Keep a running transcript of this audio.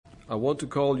I want to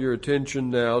call your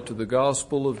attention now to the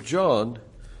Gospel of John,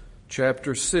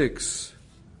 chapter 6.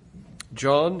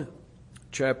 John,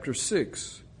 chapter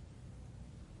 6.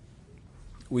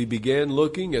 We began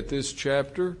looking at this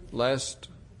chapter last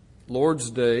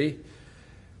Lord's Day.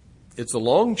 It's a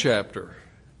long chapter,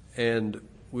 and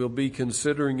we'll be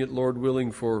considering it, Lord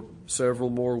willing, for several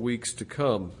more weeks to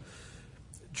come.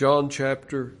 John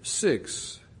chapter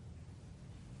 6.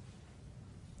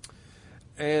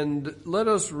 And let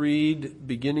us read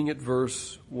beginning at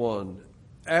verse 1.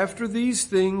 After these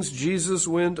things, Jesus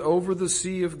went over the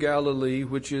Sea of Galilee,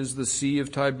 which is the Sea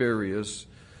of Tiberias.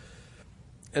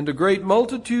 And a great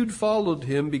multitude followed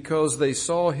him, because they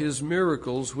saw his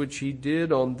miracles, which he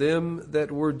did on them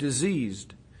that were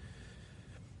diseased.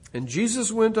 And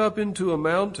Jesus went up into a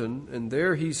mountain, and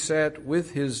there he sat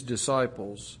with his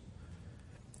disciples.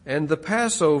 And the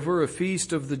Passover, a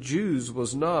feast of the Jews,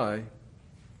 was nigh.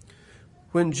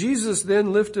 When Jesus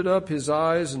then lifted up his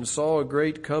eyes and saw a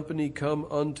great company come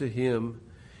unto him,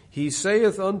 he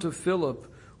saith unto Philip,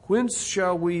 Whence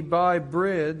shall we buy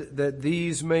bread that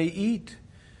these may eat?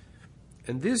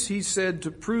 And this he said to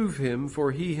prove him,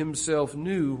 for he himself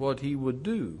knew what he would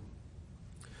do.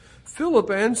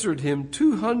 Philip answered him,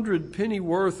 200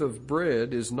 pennyworth of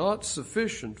bread is not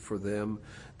sufficient for them,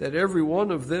 that every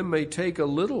one of them may take a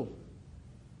little.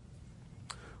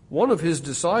 One of his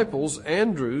disciples,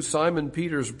 Andrew, Simon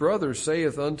Peter's brother,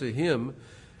 saith unto him,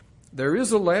 There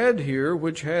is a lad here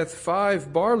which hath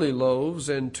 5 barley loaves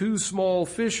and 2 small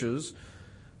fishes,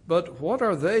 but what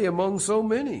are they among so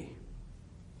many?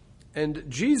 And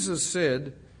Jesus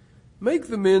said, Make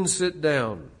the men sit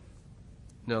down.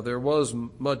 Now there was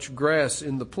much grass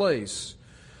in the place.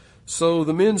 So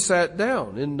the men sat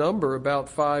down, in number about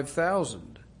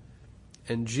 5,000.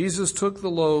 And Jesus took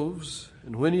the loaves,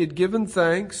 and when he had given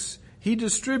thanks, he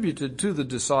distributed to the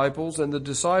disciples, and the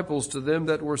disciples to them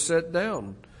that were set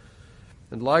down,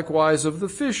 and likewise of the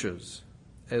fishes,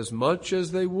 as much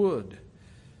as they would.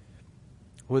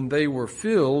 When they were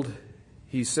filled,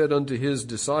 he said unto his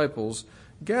disciples,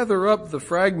 Gather up the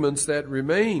fragments that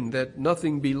remain, that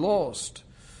nothing be lost.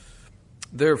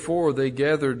 Therefore they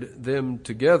gathered them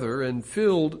together, and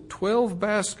filled 12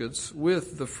 baskets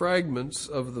with the fragments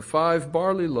of the 5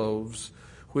 barley loaves,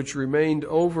 which remained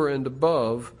over and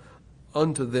above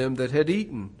unto them that had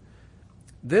eaten.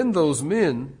 Then those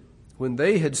men, when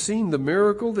they had seen the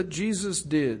miracle that Jesus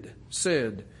did,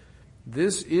 said,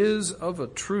 This is of a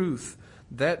truth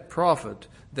that prophet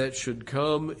that should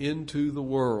come into the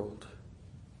world.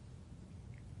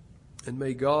 And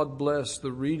may God bless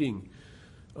the reading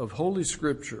of Holy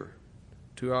Scripture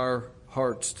to our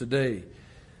hearts today.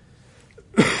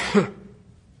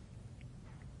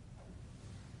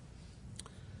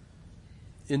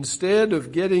 Instead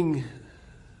of getting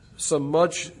some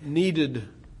much needed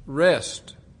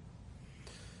rest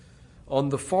on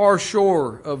the far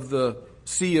shore of the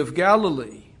Sea of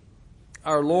Galilee,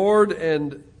 our Lord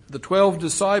and the 12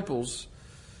 disciples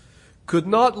could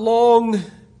not long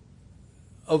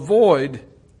avoid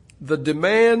the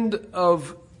demand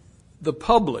of the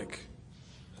public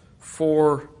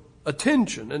for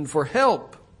attention and for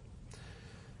help.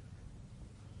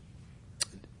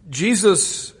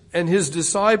 Jesus and his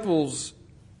disciples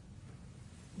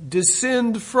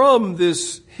descend from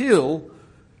this hill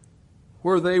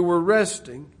where they were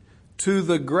resting to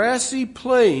the grassy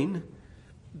plain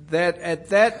that at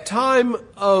that time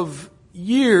of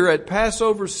year, at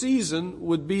Passover season,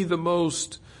 would be the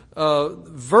most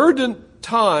verdant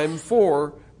time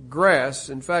for grass.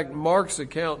 In fact, Mark's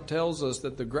account tells us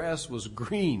that the grass was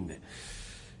green.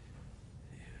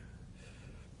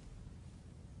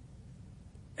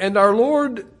 And our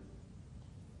Lord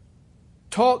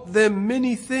taught them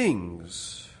many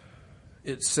things,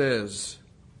 it says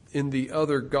in the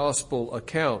other gospel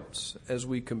accounts, as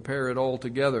we compare it all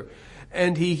together.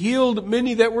 And he healed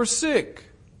many that were sick.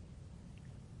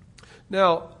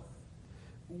 Now,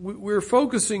 we're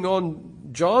focusing on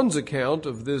John's account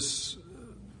of this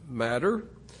matter,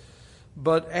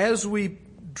 but as we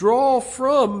draw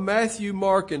from Matthew,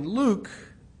 Mark, and Luke,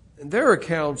 and their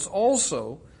accounts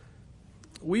also,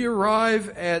 we arrive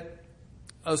at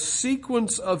a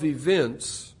sequence of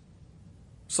events,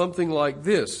 something like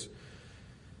this.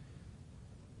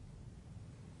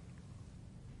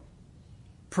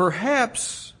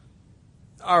 Perhaps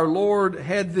our Lord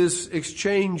had this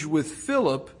exchange with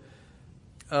Philip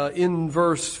in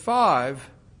verse 5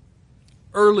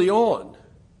 early on,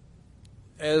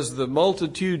 as the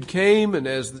multitude came and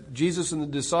as Jesus and the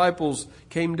disciples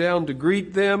came down to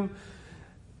greet them.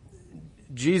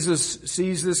 Jesus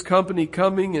sees this company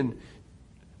coming and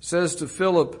says to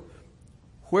Philip,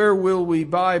 "Where will we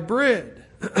buy bread?"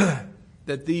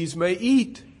 that these may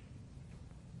eat.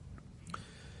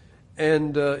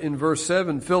 And in verse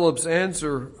 7, Philip's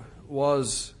answer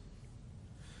was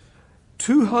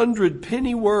 200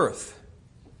 penny worth.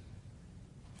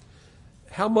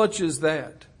 How much is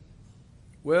that?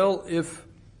 Well, if,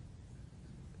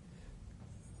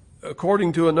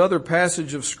 according to another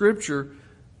passage of Scripture,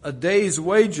 a day's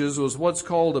wages was what's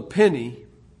called a penny,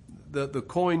 the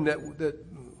coin that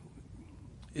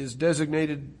is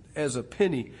designated as a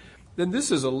penny, then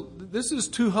this is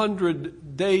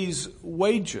 200 days'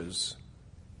 wages.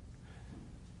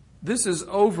 This is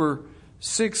over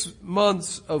 6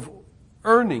 months of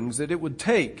earnings that it would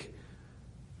take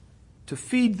to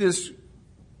feed this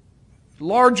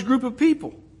large group of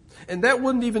people. And that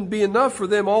wouldn't even be enough for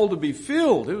them all to be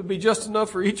filled. It would be just enough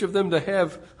for each of them to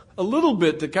have a little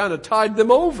bit to kind of tide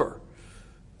them over,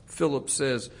 Philip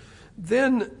says.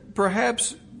 Then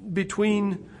perhaps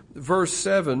between verse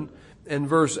 7 and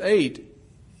verse 8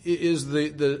 is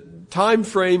the time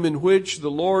frame in which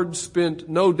the Lord spent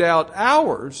no doubt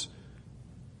hours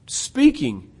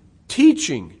speaking,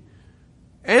 teaching,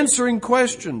 answering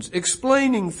questions,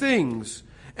 explaining things,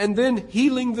 and then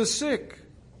healing the sick.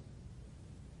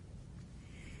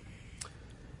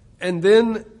 And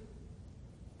then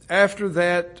after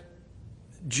that,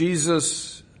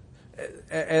 Jesus,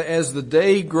 as the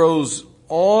day grows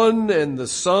on and the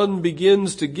sun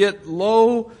begins to get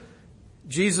low,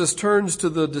 Jesus turns to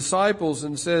the disciples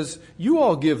and says, "You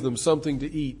all give them something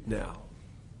to eat now."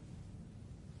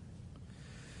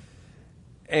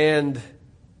 And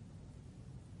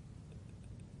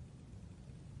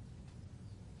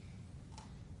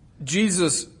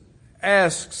Jesus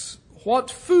asks, "What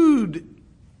food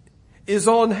is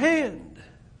on hand?"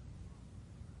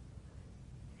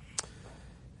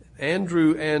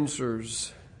 Andrew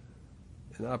answers,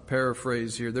 and I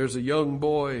paraphrase here, there's a young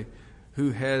boy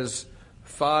who has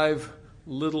 5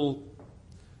 little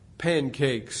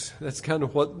pancakes. That's kind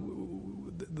of what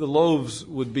the loaves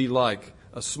would be like,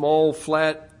 a small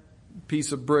flat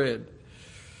piece of bread,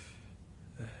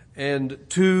 and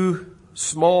 2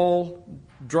 small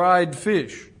dried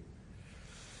fish.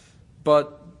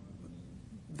 But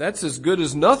that's as good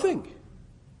as nothing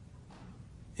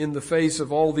in the face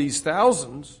of all these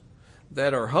thousands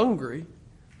that are hungry.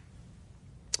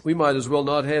 We might as well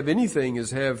not have anything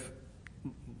as have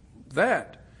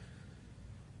that.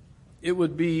 It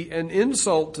would be an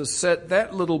insult to set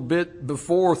that little bit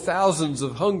before thousands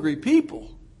of hungry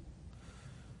people,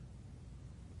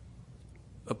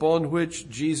 upon which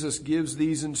Jesus gives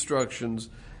these instructions: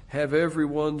 have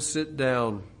everyone sit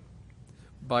down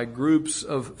by groups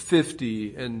of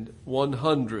 50 and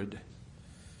 100.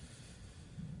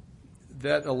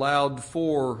 That allowed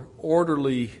for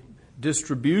orderly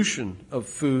distribution of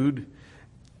food,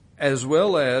 as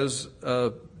well as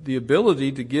the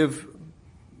ability to give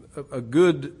a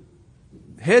good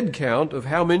head count of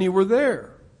how many were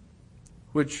there,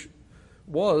 which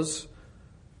was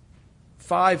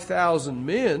 5,000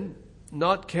 men,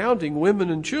 not counting women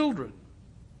and children.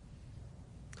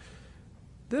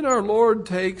 Then our Lord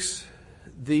takes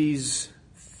these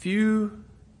few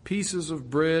pieces of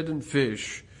bread and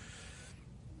fish,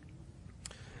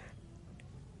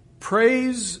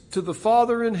 prays to the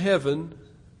Father in heaven,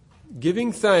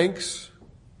 giving thanks,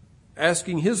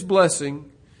 asking His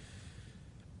blessing,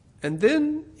 and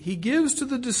then He gives to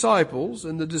the disciples,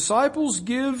 and the disciples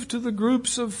give to the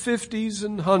groups of 50s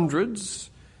and 100s.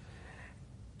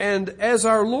 And as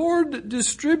our Lord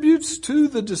distributes to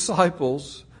the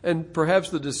disciples, and perhaps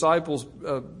the disciples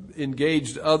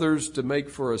engaged others to make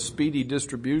for a speedy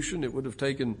distribution. It would have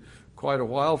taken quite a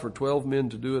while for 12 men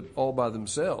to do it all by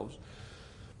themselves.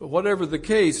 But whatever the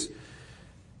case,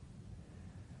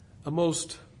 a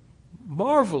most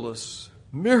marvelous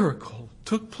miracle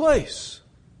took place.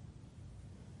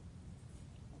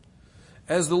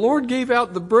 As the Lord gave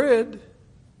out the bread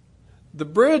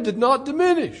did not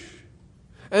diminish.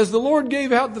 As the Lord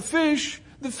gave out the fish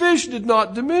did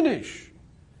not diminish.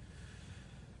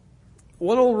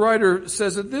 One old writer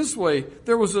says it this way: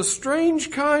 there was a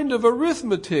strange kind of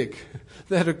arithmetic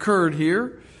that occurred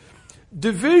here.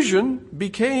 Division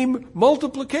became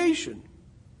multiplication,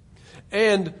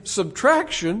 and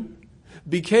subtraction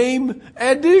became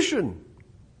addition.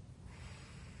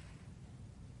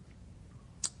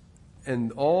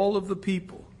 And all of the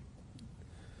people,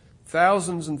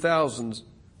 thousands and thousands,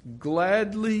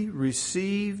 gladly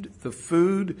received the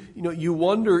food. You know, you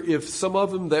wonder if some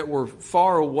of them that were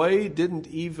far away didn't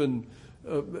even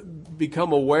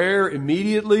become aware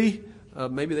immediately.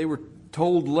 Maybe they were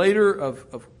told later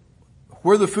of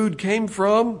where the food came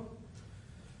from.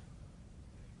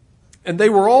 And they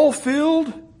were all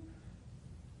filled.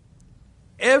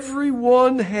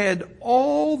 Everyone had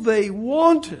all they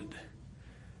wanted.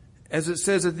 As it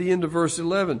says at the end of verse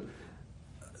 11,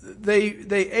 they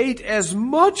ate as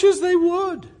much as they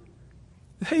would.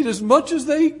 They ate as much as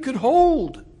they could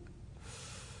hold.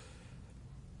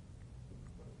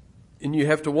 And you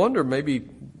have to wonder, maybe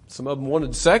some of them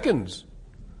wanted seconds.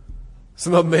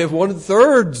 Some of them may have wanted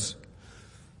thirds.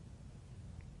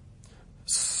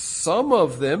 Some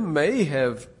of them may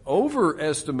have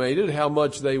overestimated how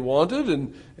much they wanted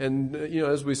and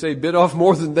as we say, bit off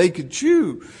more than they could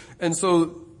chew. And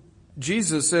so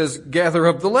Jesus says, gather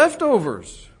up the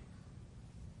leftovers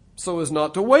so as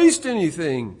not to waste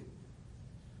anything.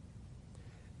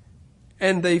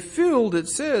 And they filled, it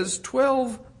says,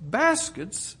 12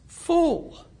 baskets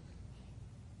full.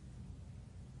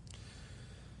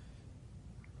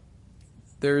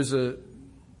 There's a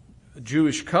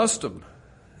Jewish custom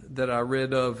that I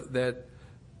read of that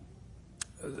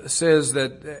says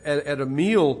that at a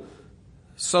meal,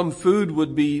 some food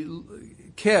would be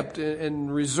kept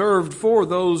and reserved for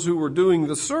those who were doing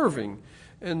the serving.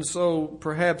 And so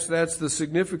perhaps that's the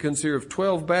significance here of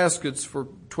 12 baskets for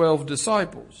 12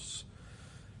 disciples.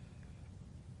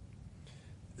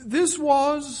 This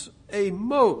was a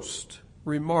most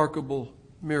remarkable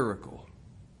miracle.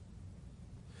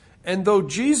 And though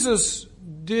Jesus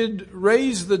did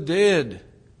raise the dead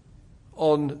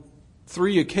on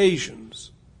 3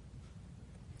 occasions,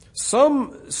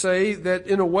 some say that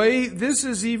in a way this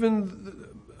is even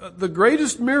the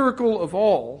greatest miracle of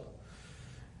all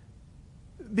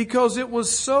because it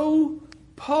was so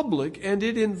public and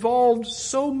it involved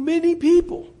so many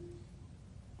people.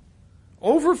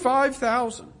 Over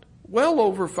 5,000. Well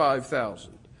over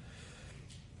 5,000.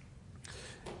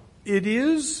 It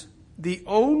is the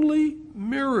only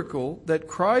miracle that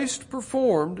Christ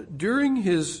performed during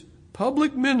his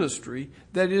public ministry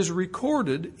that is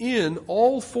recorded in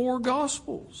all 4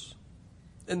 Gospels.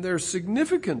 And there's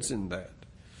significance in that.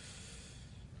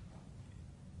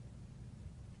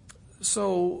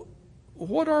 So,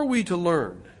 what are we to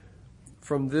learn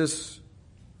from this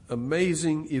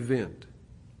amazing event?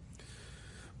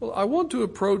 Well, I want to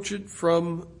approach it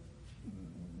from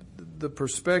the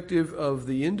perspective of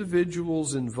the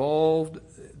individuals involved,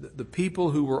 the people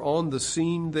who were on the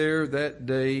scene there that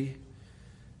day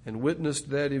and witnessed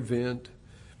that event.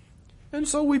 And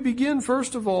so we begin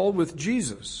first of all with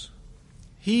Jesus.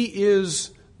 He is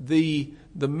the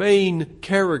main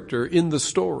character in the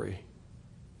story.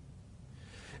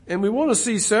 And we want to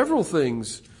see several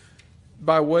things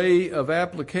by way of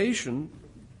application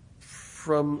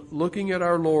from looking at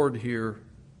our Lord here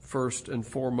first and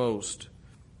foremost.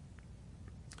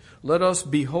 Let us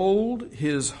behold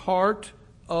his heart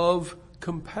of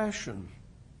compassion.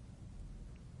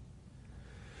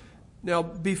 Now,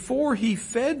 before he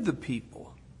fed the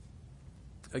people,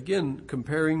 again,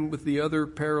 comparing with the other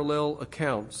parallel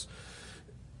accounts,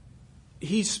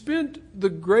 he spent the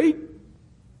great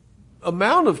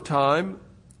amount of time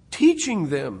teaching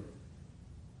them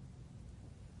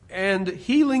and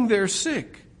healing their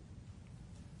sick.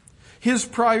 His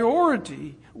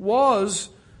priority was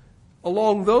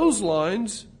along those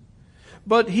lines,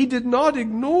 but he did not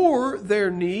ignore their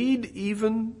need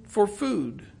even for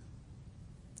food,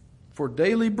 for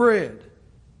daily bread.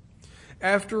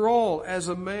 After all, as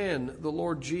a man, the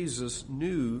Lord Jesus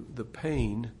knew the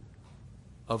pain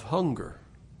of hunger,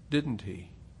 didn't he?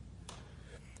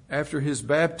 After his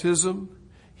baptism,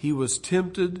 he was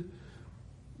tempted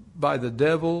by the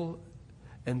devil,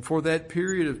 and for that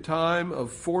period of time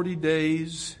of 40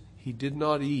 days, he did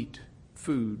not eat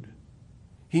food.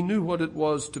 He knew what it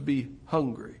was to be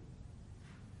hungry.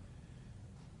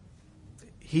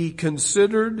 He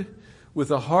considered with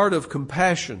a heart of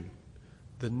compassion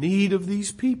the need of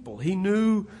these people. He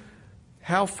knew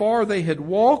how far they had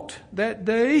walked that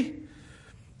day,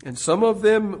 and some of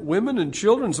them women and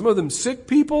children, some of them sick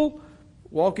people,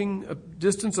 walking a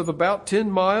distance of about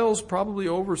 10 miles, probably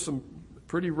over some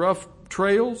pretty rough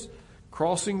trails,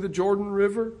 crossing the Jordan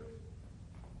River.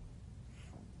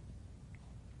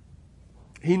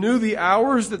 He knew the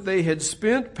hours that they had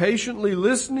spent patiently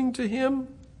listening to him.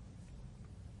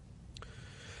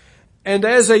 And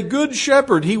as a good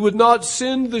shepherd, he would not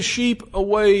send the sheep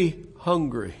away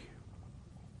hungry.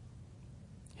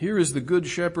 Here is the good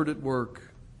shepherd at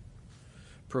work,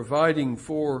 providing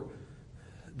for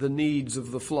the needs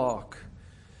of the flock.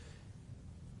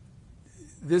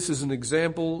 This is an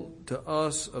example to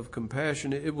us of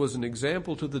compassion. It was an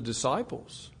example to the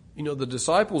disciples. You know, the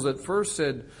disciples at first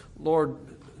said, Lord,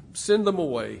 send them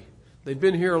away. They've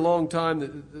been here a long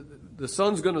time. The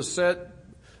sun's going to set.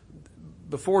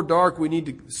 Before dark, we need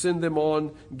to send them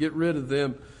on, get rid of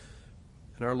them.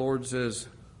 And our Lord says,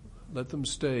 let them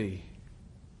stay,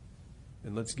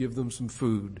 and let's give them some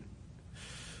food.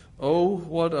 Oh,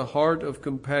 what a heart of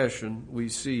compassion we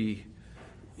see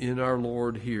in our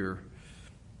Lord here.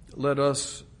 Let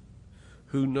us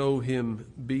who know him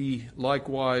be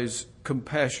likewise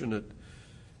compassionate,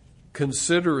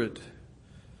 considerate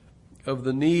of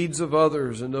the needs of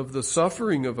others and of the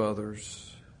suffering of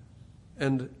others,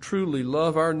 and truly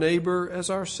love our neighbor as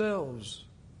ourselves,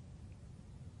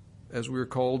 as we're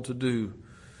called to do.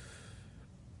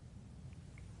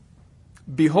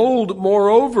 Behold,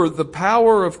 moreover, the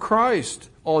power of Christ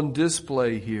on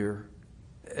display here,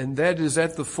 and that is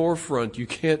at the forefront. You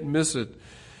can't miss it.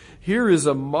 Here is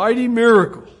a mighty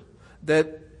miracle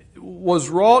that was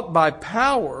wrought by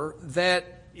power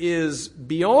that is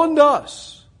beyond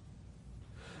us.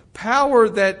 Power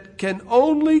that can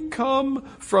only come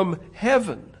from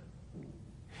heaven.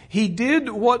 He did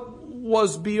what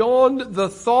was beyond the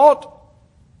thought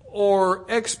or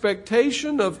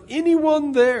expectation of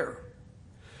anyone there.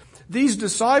 These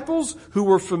disciples who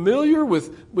were familiar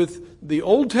with the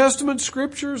Old Testament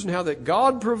scriptures and how that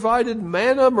God provided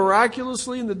manna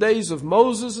miraculously in the days of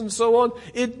Moses and so on,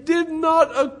 it did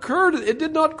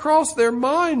not cross their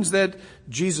minds that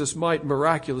Jesus might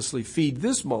miraculously feed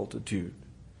this multitude.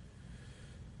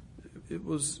 It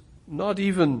was not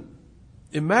even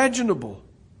imaginable.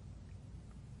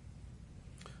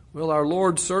 Well, our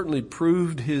Lord certainly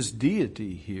proved his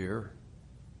deity here.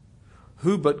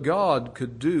 Who but God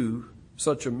could do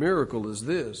such a miracle as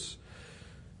this?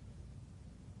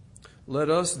 Let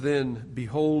us then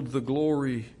behold the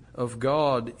glory of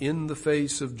God in the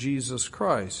face of Jesus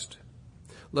Christ.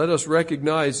 Let us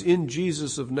recognize in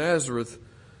Jesus of Nazareth,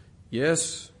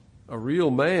 yes, a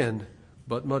real man,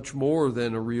 but much more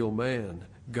than a real man.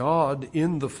 God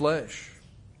in the flesh.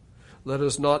 Let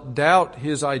us not doubt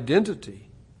his identity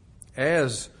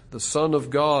as the Son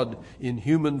of God in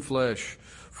human flesh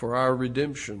for our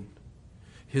redemption.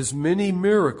 His many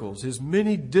miracles, his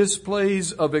many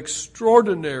displays of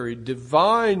extraordinary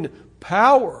divine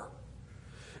power.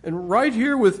 And right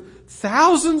here with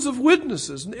thousands of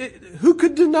witnesses. Who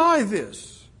could deny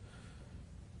this?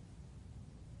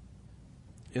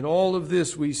 In all of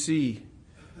this we see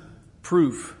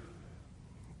proof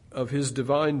of his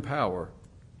divine power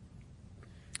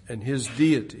and his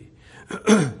deity.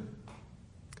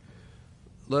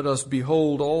 Let us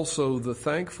behold also the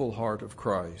thankful heart of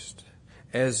Christ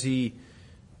as he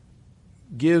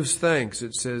gives thanks,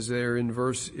 it says there in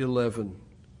verse 11,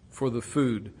 for the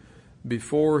food.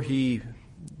 Before he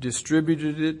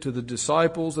distributed it to the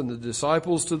disciples and the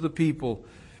disciples to the people,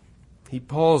 he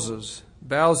pauses,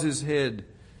 bows his head,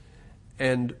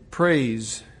 and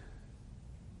prays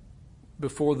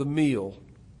before the meal.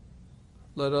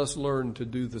 Let us learn to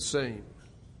do the same.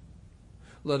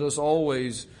 Let us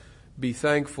always be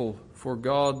thankful for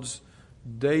God's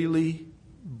daily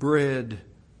bread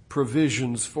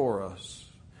provisions for us,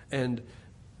 and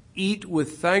eat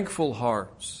with thankful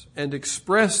hearts and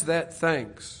express that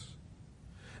thanks.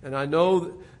 And I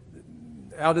know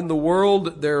out in the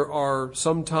world there are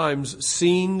sometimes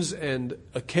scenes and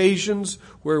occasions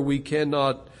where we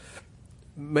cannot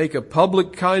make a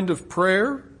public kind of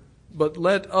prayer, but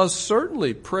let us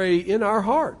certainly pray in our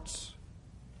hearts.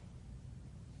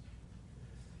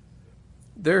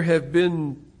 There have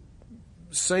been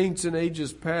saints in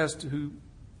ages past who,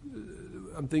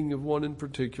 I'm thinking of one in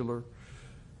particular,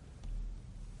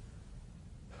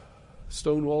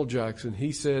 Stonewall Jackson.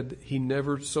 He said he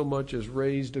never so much as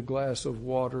raised a glass of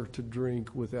water to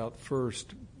drink without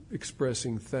first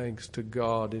expressing thanks to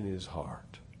God in his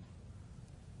heart.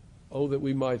 Oh, that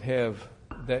we might have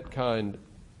that kind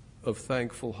of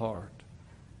thankful heart.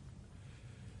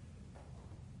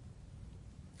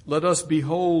 Let us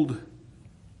behold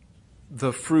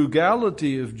the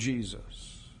frugality of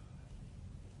Jesus.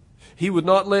 He would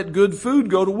not let good food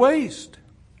go to waste.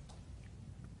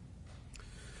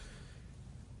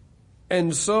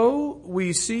 And so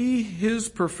we see his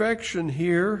perfection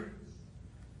here,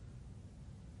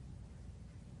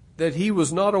 that he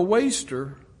was not a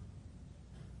waster.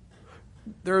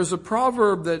 There is a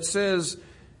proverb that says,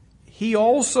 he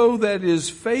also that is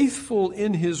faithful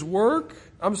in his work,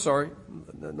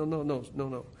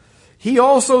 No. He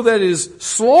also that is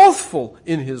slothful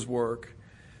in his work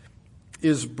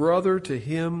is brother to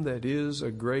him that is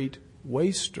a great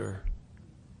waster.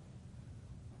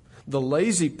 The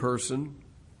lazy person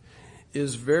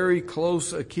is very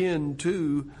close akin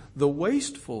to the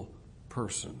wasteful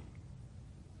person.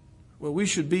 Well, we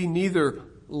should be neither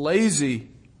lazy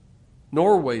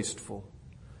nor wasteful.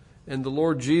 And the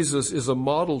Lord Jesus is a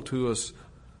model to us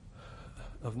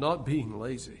of not being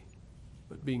lazy,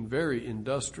 but being very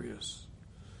industrious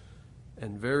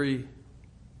and very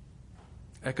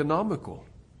economical.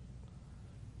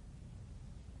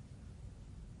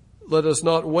 Let us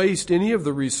not waste any of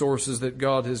the resources that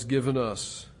God has given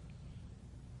us.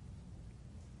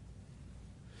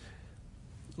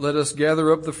 Let us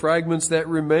gather up the fragments that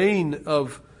remain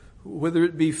of whether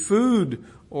it be food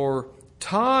or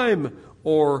time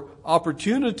or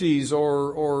opportunities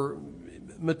or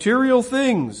material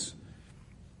things.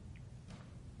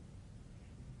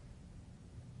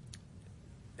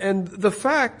 And the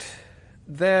fact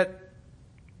that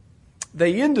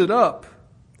they ended up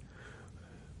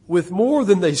with more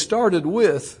than they started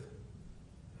with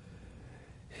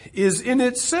is in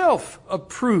itself a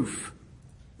proof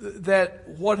that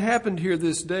what happened here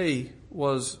this day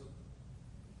was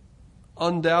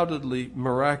undoubtedly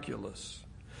miraculous.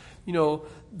 You know,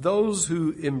 those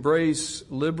who embrace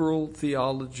liberal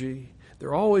theology,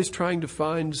 they're always trying to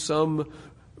find some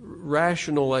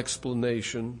rational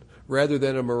explanation rather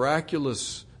than a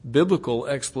miraculous biblical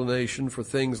explanation for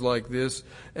things like this.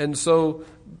 And so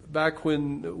back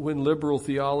when liberal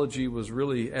theology was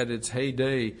really at its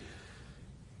heyday,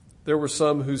 there were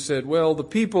some who said, well, the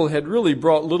people had really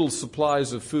brought little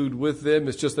supplies of food with them.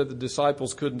 It's just that the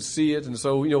disciples couldn't see it. And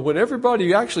so, when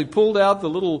everybody actually pulled out the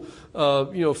little,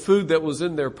 food that was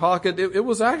in their pocket, it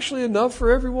was actually enough for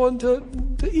everyone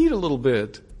to eat a little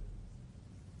bit.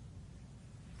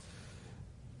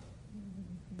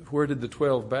 Where did the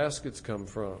 12 baskets come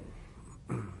from?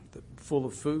 Full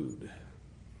of food.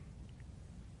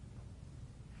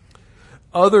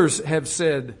 Others have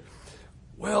said,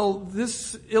 well,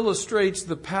 this illustrates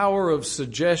the power of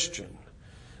suggestion,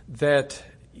 that,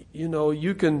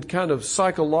 you can kind of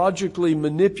psychologically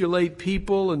manipulate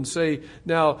people and say,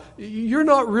 now, you're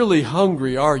not really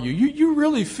hungry, are you? You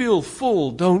really feel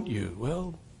full, don't you?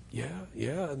 Well, yeah.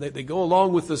 And they go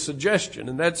along with the suggestion,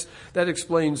 and that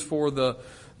explains for the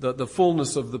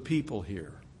fullness of the people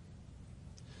here.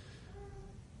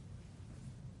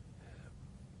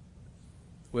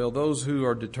 Well, those who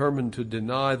are determined to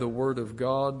deny the Word of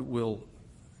God will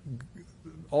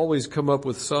always come up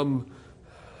with some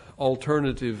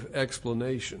alternative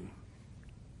explanation.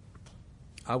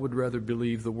 I would rather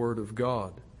believe the Word of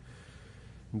God.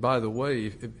 And by the way,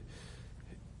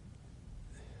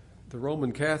 the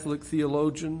Roman Catholic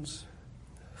theologians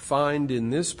find in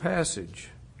this passage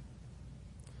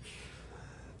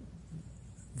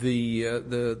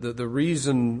the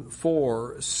reason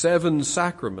for 7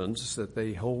 sacraments that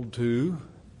they hold to.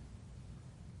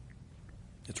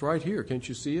 It's right here. Can't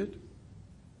you see it?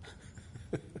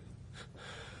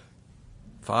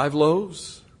 5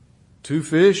 loaves, 2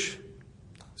 fish,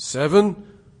 7.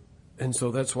 And so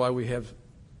that's why we have,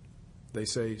 they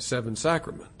say, 7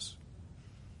 sacraments.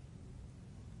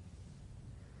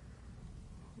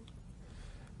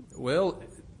 Well,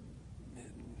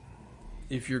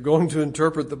 if you're going to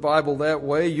interpret the Bible that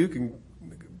way, you can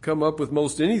come up with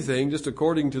most anything just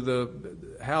according to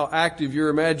how active your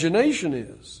imagination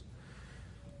is.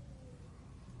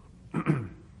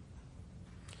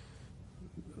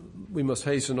 We must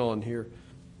hasten on here.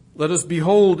 Let us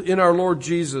behold in our Lord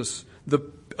Jesus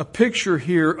a picture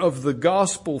here of the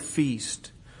gospel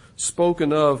feast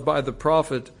spoken of by the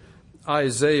prophet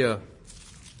Isaiah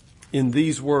in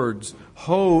these words,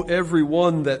 Ho, every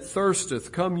one that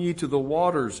thirsteth, come ye to the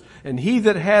waters, and he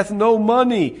that hath no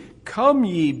money, come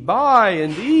ye, buy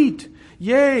and eat.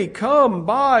 Yea, come,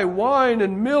 buy wine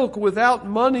and milk without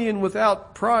money and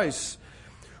without price.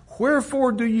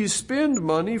 Wherefore do ye spend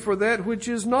money for that which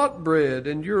is not bread,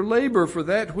 and your labor for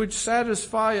that which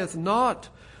satisfieth not?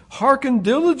 Hearken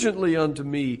diligently unto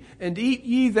me, and eat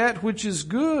ye that which is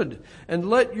good, and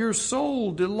let your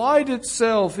soul delight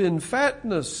itself in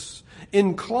fatness.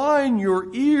 Incline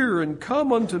your ear and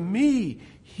come unto me.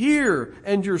 Hear,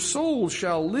 and your soul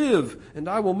shall live, and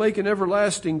I will make an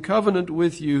everlasting covenant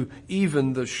with you,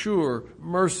 even the sure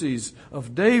mercies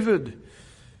of David.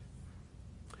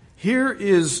 Here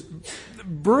is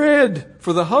bread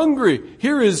for the hungry.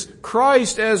 Here is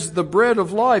Christ as the bread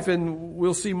of life, and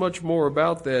we'll see much more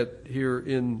about that here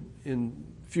in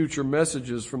future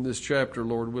messages from this chapter,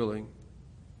 Lord willing.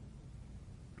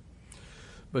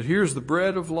 But here's the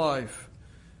bread of life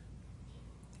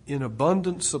in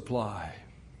abundant supply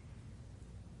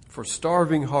for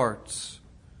starving hearts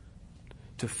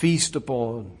to feast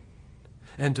upon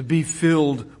and to be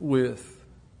filled with.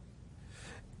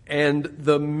 And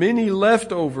the many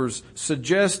leftovers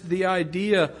suggest the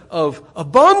idea of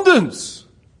abundance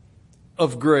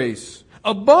of grace,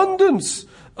 abundance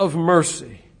of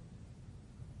mercy.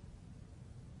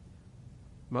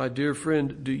 My dear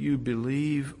friend, do you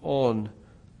believe on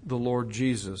the Lord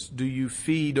Jesus? Do you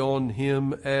feed on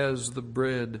him as the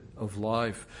bread of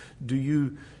life? Do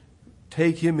you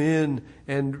take him in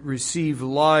and receive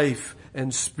life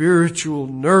and spiritual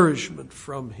nourishment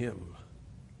from him?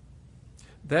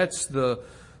 That's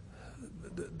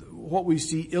what we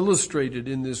see illustrated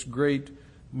in this great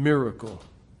miracle.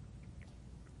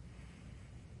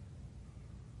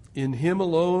 In him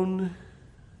alone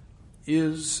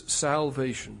is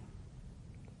salvation.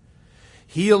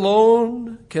 He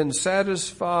alone can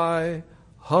satisfy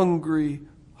hungry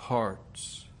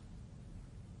hearts.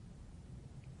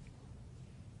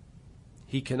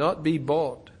 He cannot be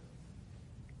bought.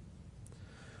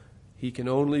 He can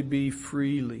only be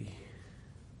freely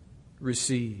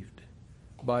received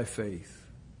by faith.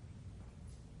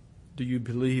 Do you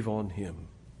believe on him?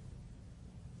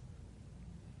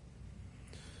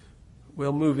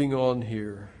 Well, moving on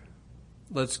here,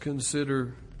 let's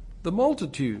consider the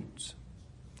multitudes.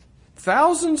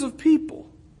 Thousands of people.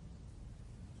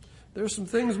 There's some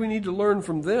things we need to learn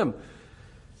from them.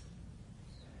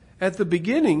 At the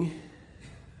beginning,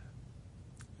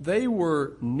 they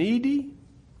were needy,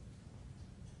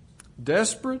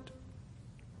 desperate,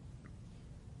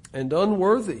 and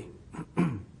unworthy.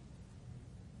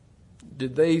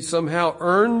 Did they somehow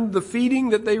earn the feeding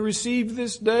that they received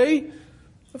this day?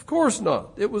 Of course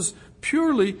not. It was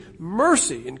purely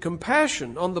mercy and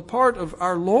compassion on the part of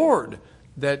our Lord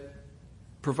that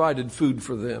provided food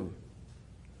for them.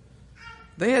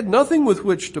 They had nothing with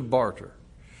which to barter.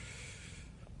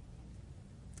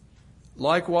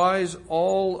 Likewise,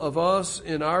 all of us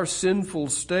in our sinful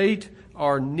state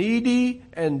are needy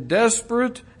and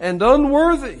desperate and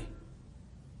unworthy.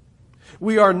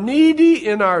 We are needy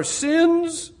in our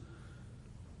sins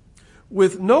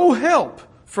with no help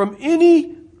from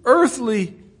any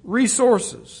earthly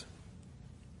resources.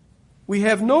 We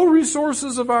have no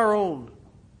resources of our own.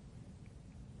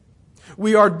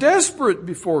 We are desperate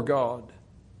before God,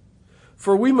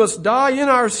 for we must die in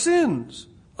our sins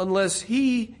unless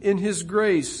he, in his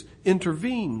grace,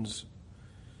 intervenes.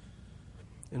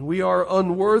 And we are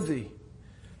unworthy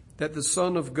that the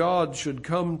Son of God should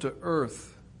come to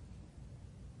earth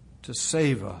to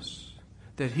save us,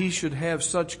 that he should have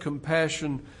such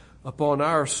compassion upon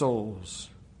our souls,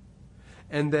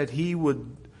 and that he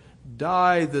would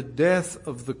die the death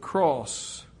of the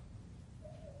cross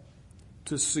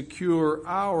to secure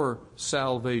our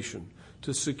salvation,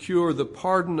 to secure the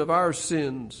pardon of our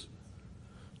sins,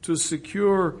 to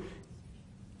secure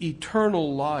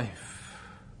eternal life,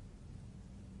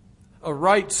 a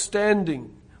right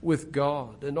standing with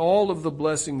God, and all of the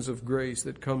blessings of grace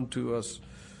that come to us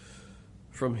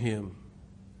from him.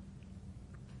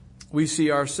 We see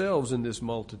ourselves in this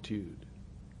multitude.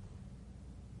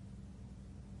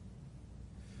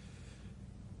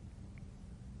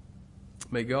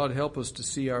 May God help us to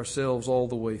see ourselves all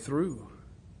the way through.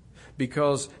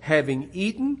 Because having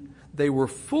eaten, they were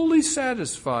fully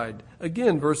satisfied.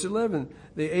 Again, verse 11,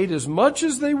 they ate as much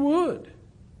as they would.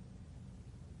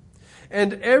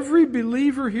 And every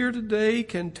believer here today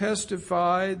can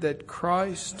testify that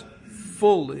Christ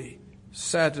fully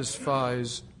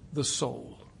satisfies the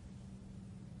soul.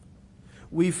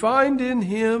 We find in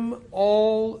him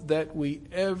all that we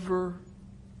ever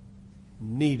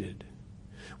needed.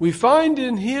 We find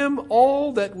in him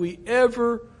all that we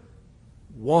ever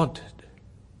wanted.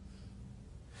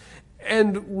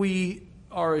 And we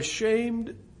are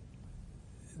ashamed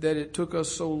that it took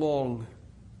us so long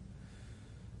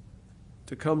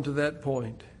to come to that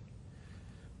point.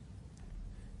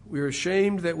 We're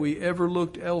ashamed that we ever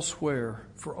looked elsewhere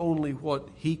for only what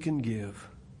he can give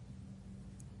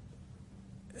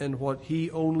and what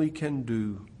he only can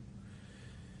do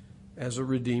as a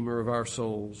redeemer of our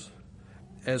souls,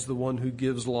 as the one who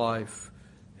gives life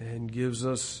and gives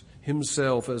us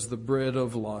himself as the bread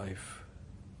of life.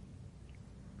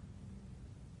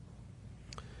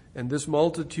 And this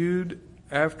multitude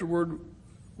afterward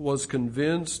was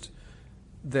convinced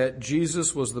that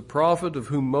Jesus was the prophet of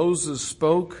whom Moses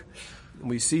spoke. And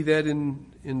we see that in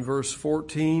verse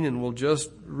 14, and we'll just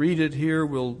read it here.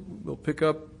 We'll pick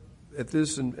up at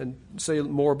this and say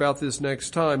more about this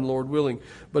next time, Lord willing.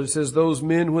 But it says, those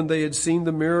men, when they had seen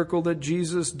the miracle that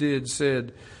Jesus did,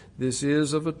 said, this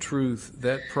is of a truth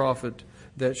that prophet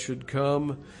that should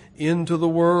come into the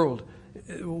world.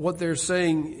 What they're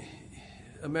saying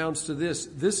amounts to this.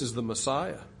 This is the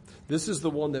Messiah. This is the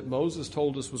one that Moses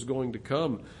told us was going to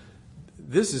come.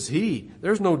 This is he.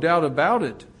 There's no doubt about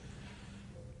it.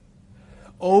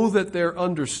 Oh, that their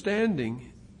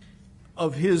understanding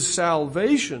of his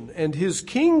salvation and his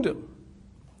kingdom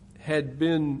had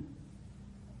been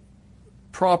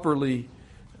properly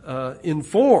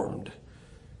informed.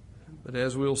 But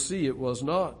as we'll see, it was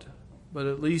not. But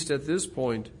at least at this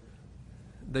point,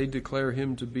 they declare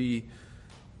him to be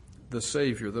the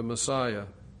Savior, the Messiah.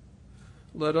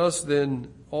 Let us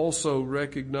then also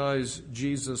recognize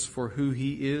Jesus for who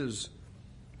he is,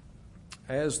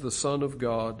 as the Son of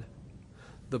God,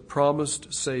 the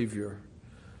promised Savior,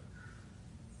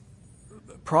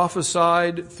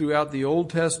 prophesied throughout the Old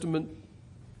Testament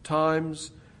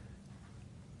times,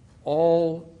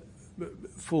 all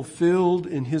fulfilled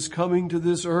in his coming to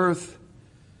this earth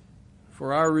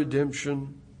for our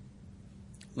redemption.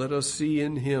 Let us see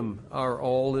in him our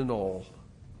all in all,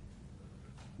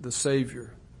 the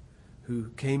Savior who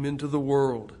came into the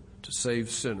world to save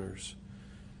sinners.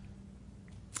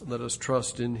 Let us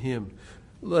trust in him.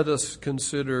 Let us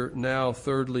consider now,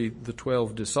 thirdly, the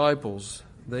 12 disciples.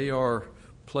 They are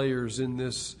players in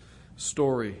this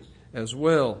story as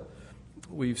well.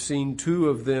 We've seen two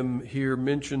of them here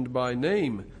mentioned by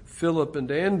name, Philip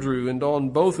and Andrew, and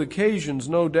on both occasions,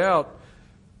 no doubt,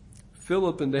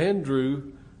 Philip and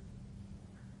Andrew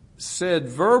said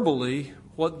verbally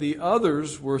what the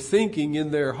others were thinking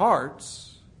in their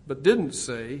hearts, but didn't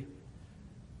say.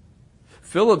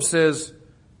 Philip says,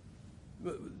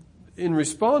 in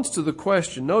response to the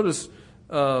question, notice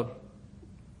the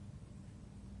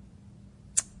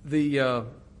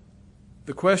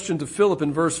question to Philip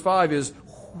in verse 5 is,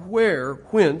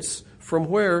 from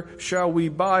where shall we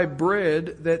buy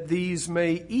bread that these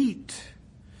may eat?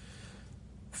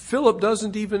 Philip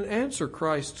doesn't even answer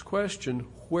Christ's question,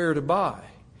 where to buy.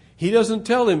 He doesn't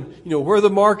tell him, where the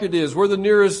market is, where the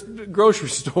nearest grocery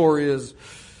store is.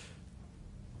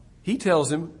 He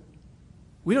tells him,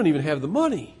 we don't even have the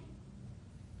money.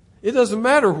 It doesn't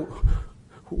matter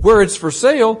where it's for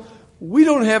sale. We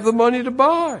don't have the money to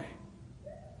buy.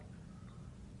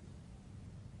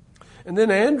 And then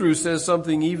Andrew says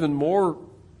something even more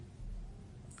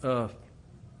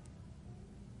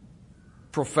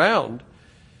profound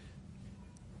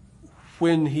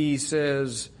when he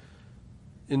says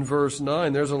in verse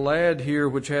 9, there's a lad here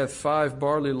which hath 5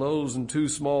 barley loaves and 2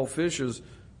 small fishes,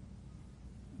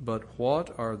 but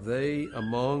what are they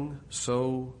among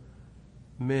so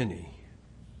many?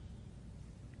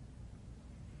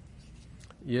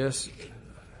 Yes,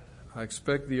 I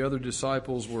expect the other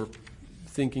disciples were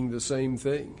thinking the same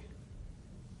thing.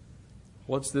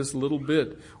 What's this little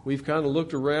bit? We've kind of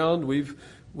looked around.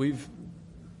 We've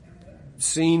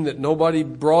seen that nobody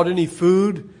brought any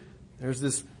food. There's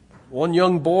this one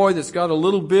young boy that's got a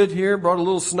little bit here, brought a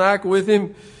little snack with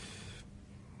him.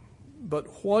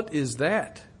 But what is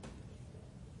that?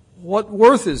 What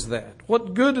worth is that?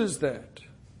 What good is that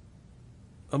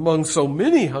among so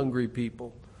many hungry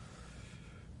people?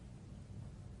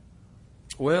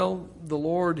 Well, the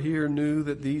Lord here knew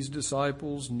that these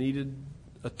disciples needed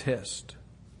a test.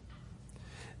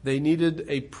 They needed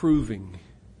a proving.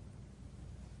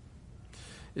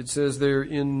 It says there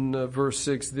in verse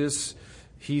 6, this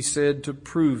he said to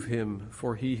prove him,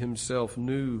 for he himself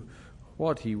knew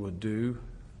what he would do.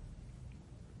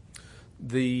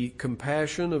 The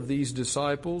compassion of these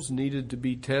disciples needed to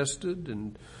be tested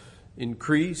and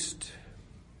increased.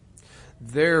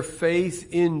 Their faith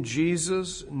in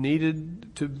Jesus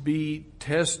needed to be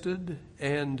tested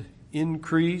and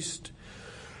increased.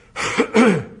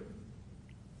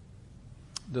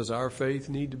 Does our faith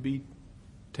need to be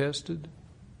tested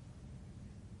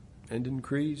and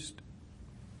increased?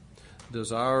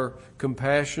 Does our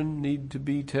compassion need to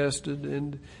be tested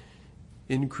and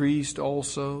increased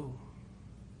also?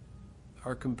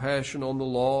 Our compassion on the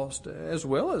lost, as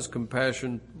well as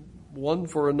compassion one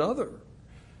for another.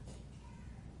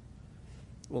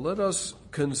 Well, let us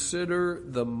consider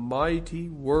the mighty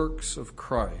works of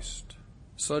Christ,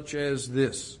 such as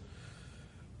this,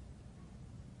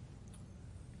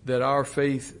 that our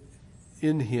faith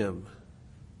in him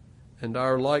and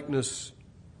our likeness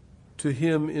to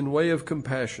him in way of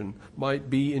compassion might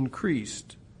be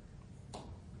increased.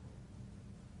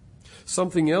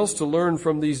 Something else to learn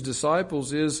from these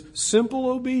disciples is simple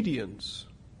obedience.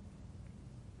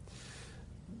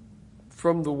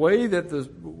 From the way that the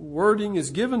wording is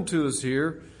given to us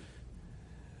here,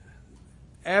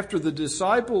 after the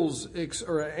disciples,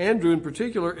 or Andrew in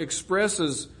particular,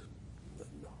 expresses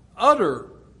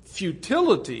utter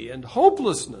futility and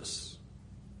hopelessness,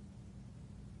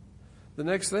 the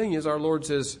next thing is our Lord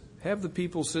says, have the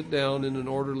people sit down in an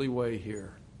orderly way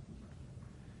here.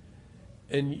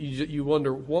 And you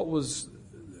wonder what was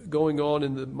going on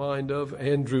in the mind of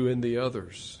Andrew and the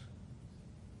others.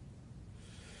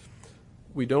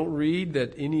 We don't read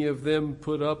that any of them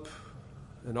put up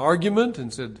an argument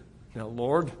and said, now,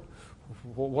 Lord,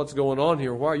 what's going on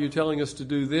here? Why are you telling us to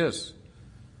do this?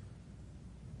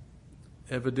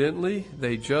 Evidently,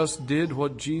 they just did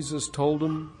what Jesus told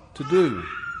them to do.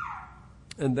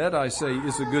 And that, I say,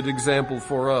 is a good example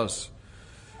for us.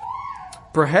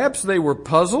 Perhaps they were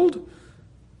puzzled,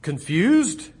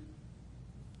 confused.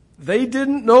 They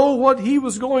didn't know what he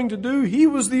was going to do. He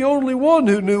was the only one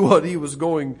who knew what he was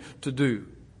going to do.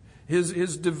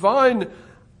 His divine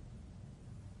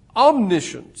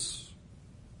omniscience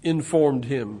informed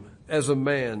him as a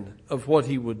man of what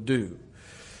he would do.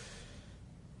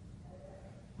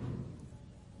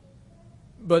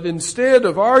 But instead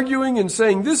of arguing and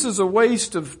saying, this is a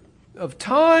waste of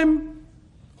time,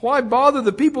 why bother,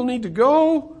 the people need to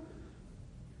go,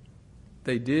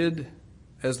 they did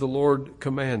as the Lord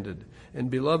commanded.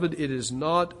 And beloved, it is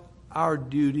not our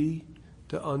duty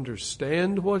to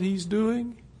understand what he's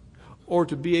doing or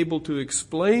to be able to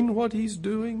explain what he's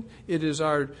doing. It is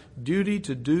our duty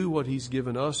to do what he's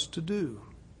given us to do.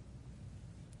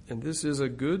 And this is a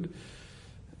good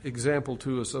example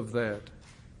to us of that.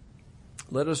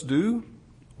 Let us do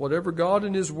whatever God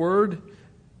in his word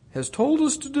has told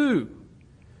us to do,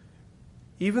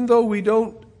 even though we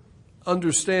don't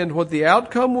understand what the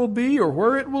outcome will be or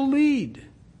where it will lead.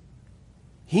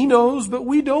 He knows, but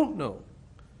we don't know.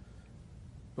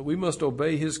 But we must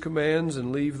obey his commands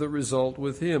and leave the result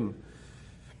with him.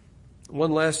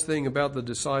 One last thing about the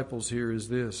disciples here is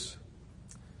this.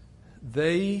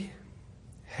 They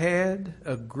had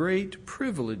a great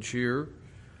privilege here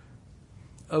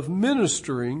of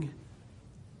ministering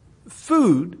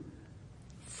food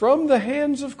from the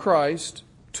hands of Christ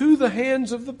to the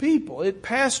hands of the people. It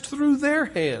passed through their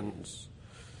hands.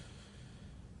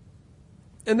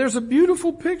 And there's a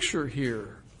beautiful picture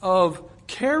here of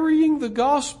carrying the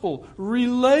gospel,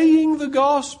 relaying the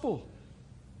gospel,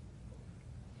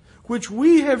 which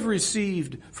we have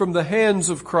received from the hands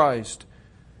of Christ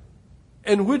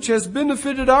and which has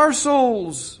benefited our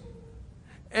souls.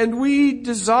 And we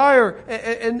desire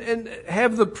and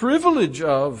have the privilege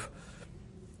of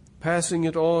passing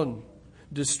it on,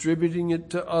 distributing it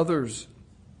to others.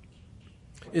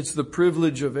 It's the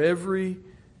privilege of every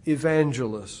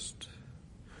evangelist,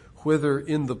 whether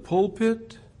in the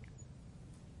pulpit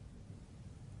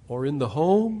or in the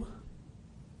home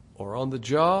or on the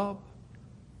job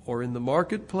or in the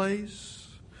marketplace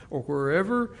or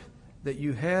wherever that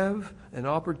you have an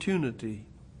opportunity.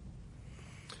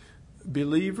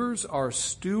 Believers are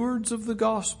stewards of the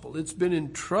gospel. It's been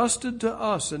entrusted to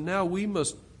us, and now we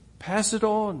must pass it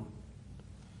on.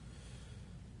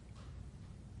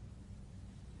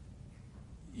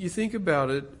 You think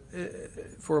about it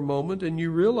for a moment, and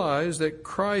you realize that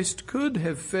Christ could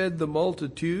have fed the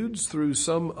multitudes through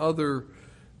some other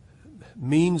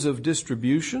means of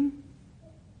distribution.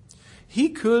 He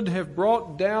could have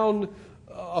brought down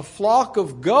a flock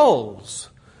of gulls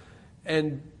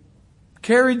and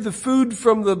carried the food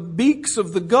from the beaks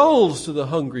of the gulls to the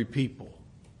hungry people.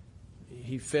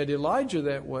 He fed Elijah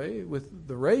that way with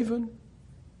the raven.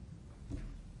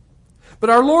 But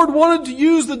our Lord wanted to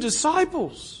use the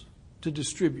disciples to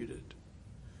distribute it.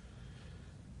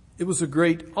 It was a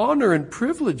great honor and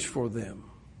privilege for them.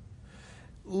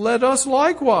 Let us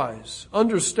likewise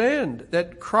understand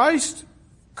that Christ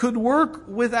could work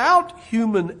without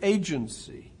human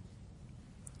agency,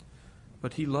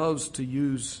 but he loves to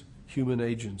use human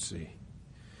agency.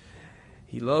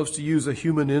 He loves to use a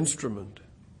human instrument.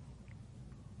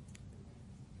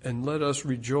 And let us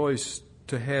rejoice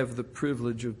to have the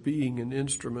privilege of being an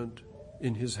instrument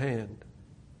in his hand.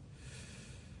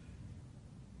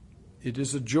 It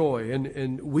is a joy,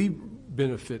 and we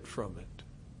benefit from it.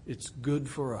 It's good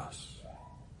for us.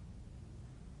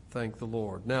 Thank the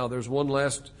Lord. Now, there's one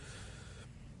last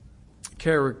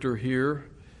character here,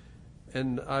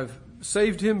 and I've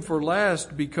saved him for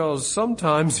last because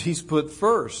sometimes he's put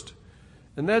first.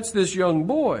 And that's this young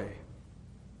boy.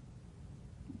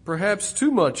 Perhaps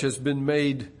too much has been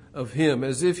made of him,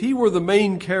 as if he were the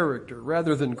main character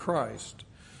rather than Christ.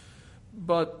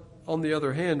 But on the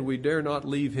other hand, we dare not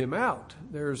leave him out.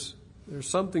 There's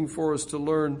something for us to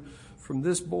learn from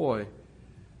this boy.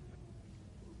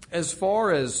 As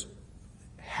far as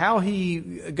how he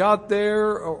got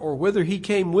there, or whether he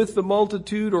came with the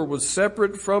multitude or was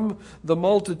separate from the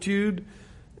multitude,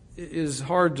 is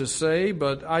hard to say,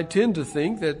 but I tend to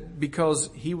think that because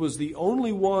he was the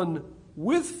only one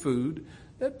with food,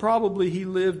 that probably he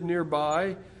lived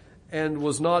nearby and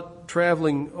was not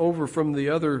traveling over from the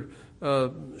other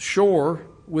shore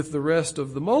with the rest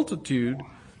of the multitude.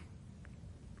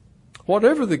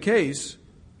 Whatever the case,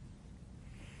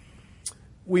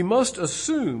 we must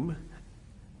assume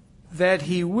that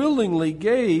he willingly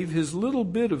gave his little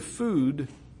bit of food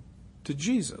to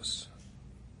Jesus.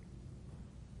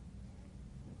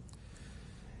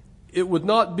 it would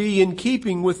not be in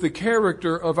keeping with the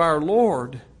character of our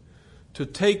Lord to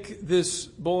take this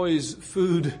boy's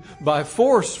food by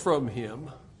force from him.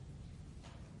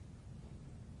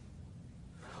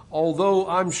 Although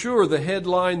I'm sure the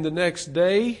headline the next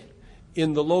day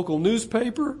in the local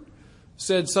newspaper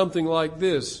said something like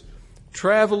this: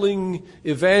 traveling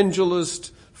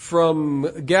evangelist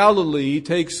from Galilee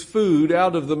takes food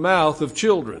out of the mouth of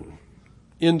children.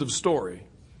 End of story.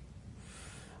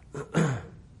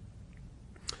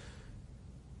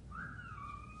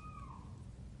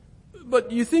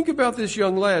 But you think about this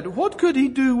young lad. What could he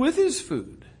do with his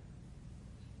food?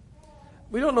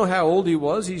 We don't know how old he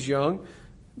was. He's young.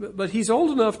 But he's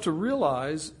old enough to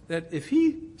realize that if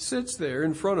he sits there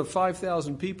in front of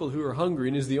 5,000 people who are hungry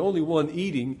and is the only one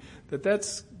eating,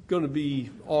 that's going to be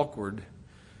awkward.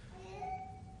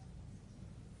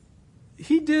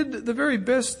 He did the very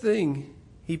best thing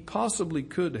he possibly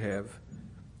could have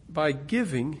by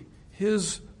giving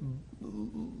his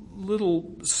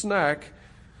little snack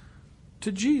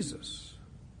to Jesus.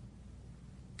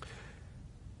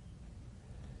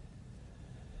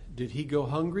 Did he go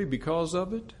hungry because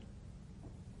of it?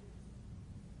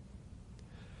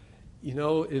 You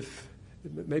know, if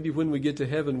maybe when we get to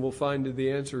heaven we'll find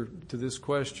the answer to this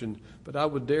question, but I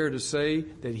would dare to say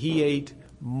that he ate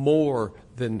more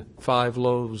than 5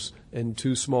 loaves and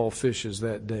 2 small fishes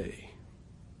that day.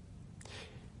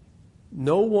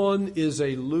 No one is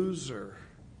a loser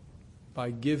by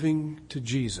giving to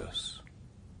Jesus.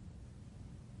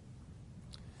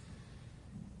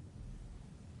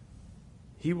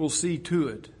 He will see to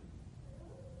it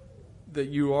that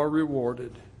you are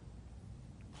rewarded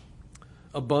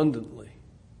abundantly.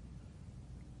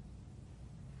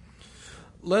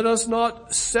 Let us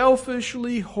not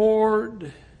selfishly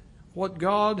hoard what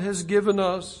God has given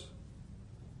us,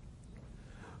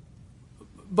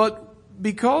 but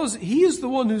because He is the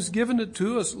one who's given it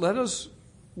to us, let us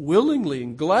willingly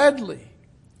and gladly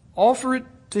offer it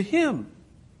to Him.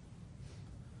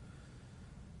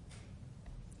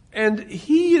 And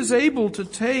He is able to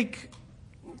take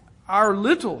our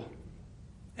little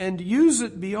and use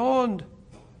it beyond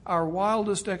our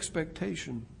wildest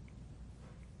expectation.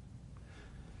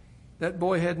 That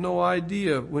boy had no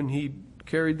idea when he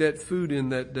carried that food in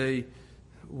that day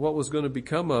what was going to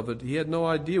become of it. He had no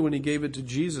idea when he gave it to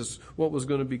Jesus what was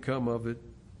going to become of it.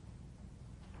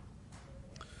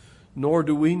 Nor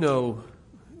do we know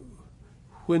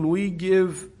when we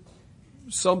give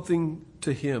something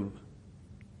to Him,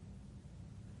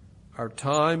 our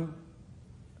time,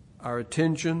 our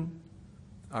attention,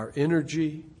 our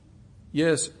energy,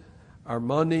 yes, our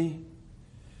money,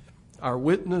 our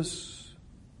witness.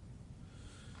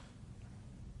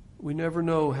 We never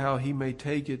know how He may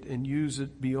take it and use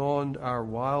it beyond our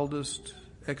wildest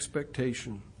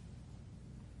expectation.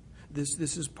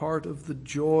 This is part of the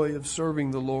joy of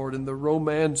serving the Lord and the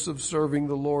romance of serving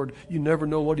the Lord. You never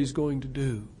know what He's going to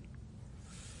do.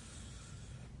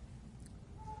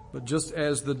 But just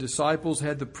as the disciples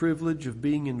had the privilege of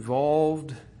being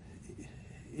involved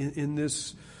in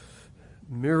this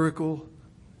miracle,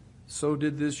 so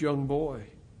did this young boy.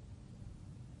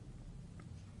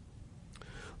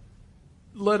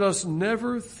 Let us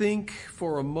never think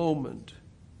for a moment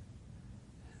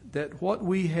that what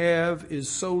we have is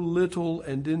so little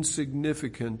and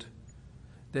insignificant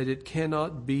that it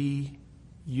cannot be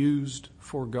used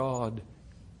for God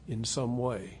in some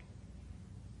way.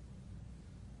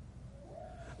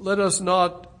 Let us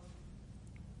not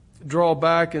draw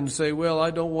back and say, well,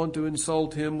 I don't want to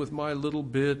insult Him with my little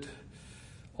bit.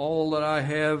 All that I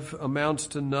have amounts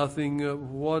to nothing.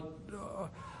 What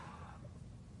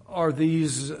are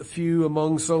these few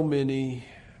among so many?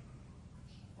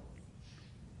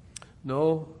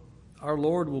 No, our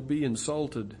Lord will be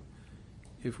insulted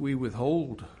if we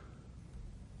withhold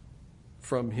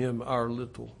from Him our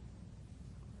little.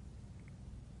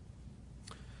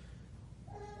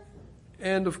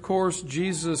 And of course,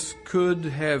 Jesus could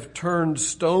have turned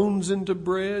stones into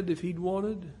bread if He'd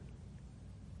wanted.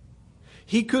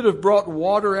 He could have brought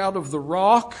water out of the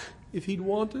rock if He'd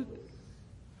wanted.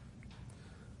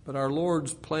 But our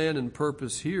Lord's plan and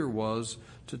purpose here was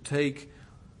to take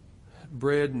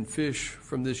bread and fish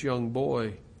from this young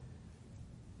boy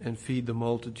and feed the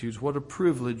multitudes. What a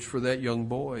privilege for that young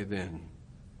boy then.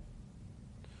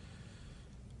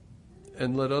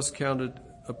 And let us count it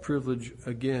a privilege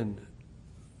again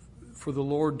for the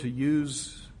Lord to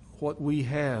use what we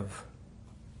have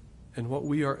and what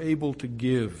we are able to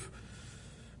give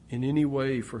in any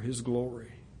way for His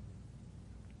glory.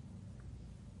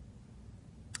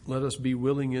 Let us be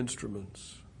willing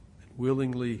instruments and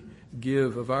willingly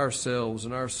give of ourselves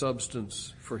and our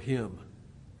substance for Him.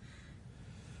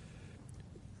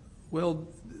 Well,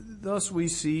 thus we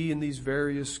see in these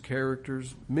various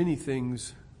characters many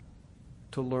things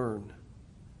to learn.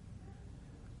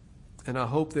 And I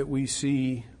hope that we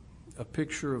see a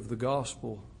picture of the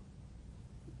gospel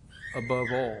above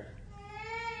all.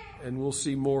 And we'll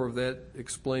see more of that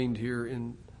explained here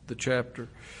in the chapter.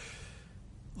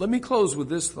 Let me close with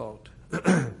this thought.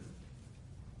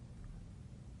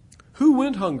 Who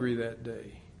went hungry that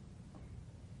day?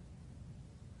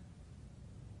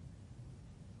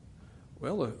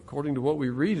 Well, according to what we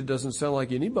read, it doesn't sound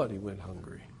like anybody went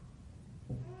hungry.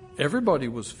 Everybody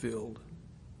was filled.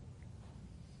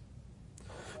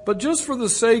 But just for the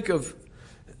sake of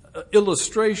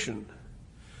illustration,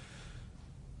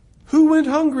 who went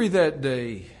hungry that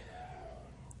day?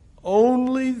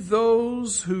 Only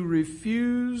those who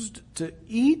refused to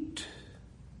eat?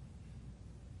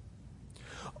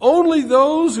 Only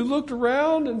those who looked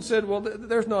around and said, well,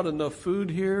 there's not enough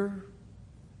food here.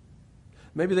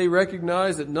 Maybe they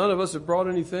recognized that none of us have brought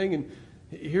anything, and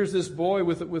here's this boy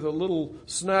with a little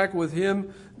snack with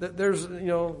him. That there's,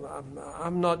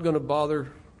 I'm not going to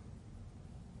bother.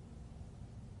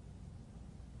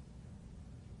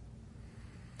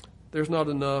 There's not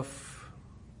enough.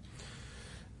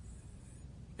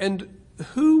 And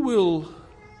who will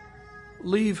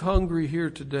leave hungry here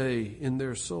today in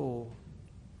their soul?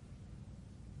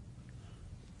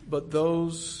 But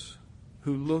those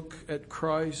who look at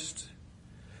Christ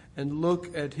and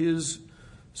look at His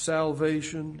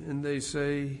salvation, and they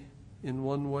say, in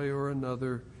one way or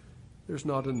another, there's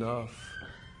not enough.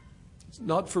 It's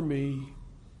not for me.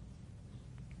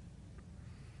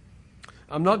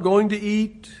 I'm not going to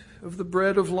eat of the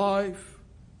bread of life.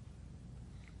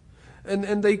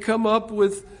 And they come up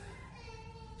with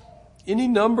any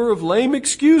number of lame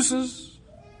excuses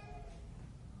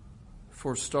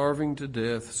for starving to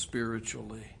death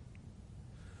spiritually.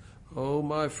 Oh,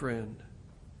 my friend,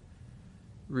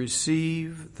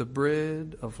 receive the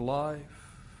bread of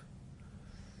life.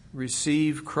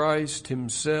 Receive Christ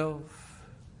Himself.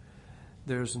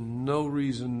 There's no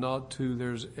reason not to.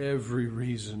 There's every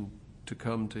reason to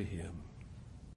come to Him.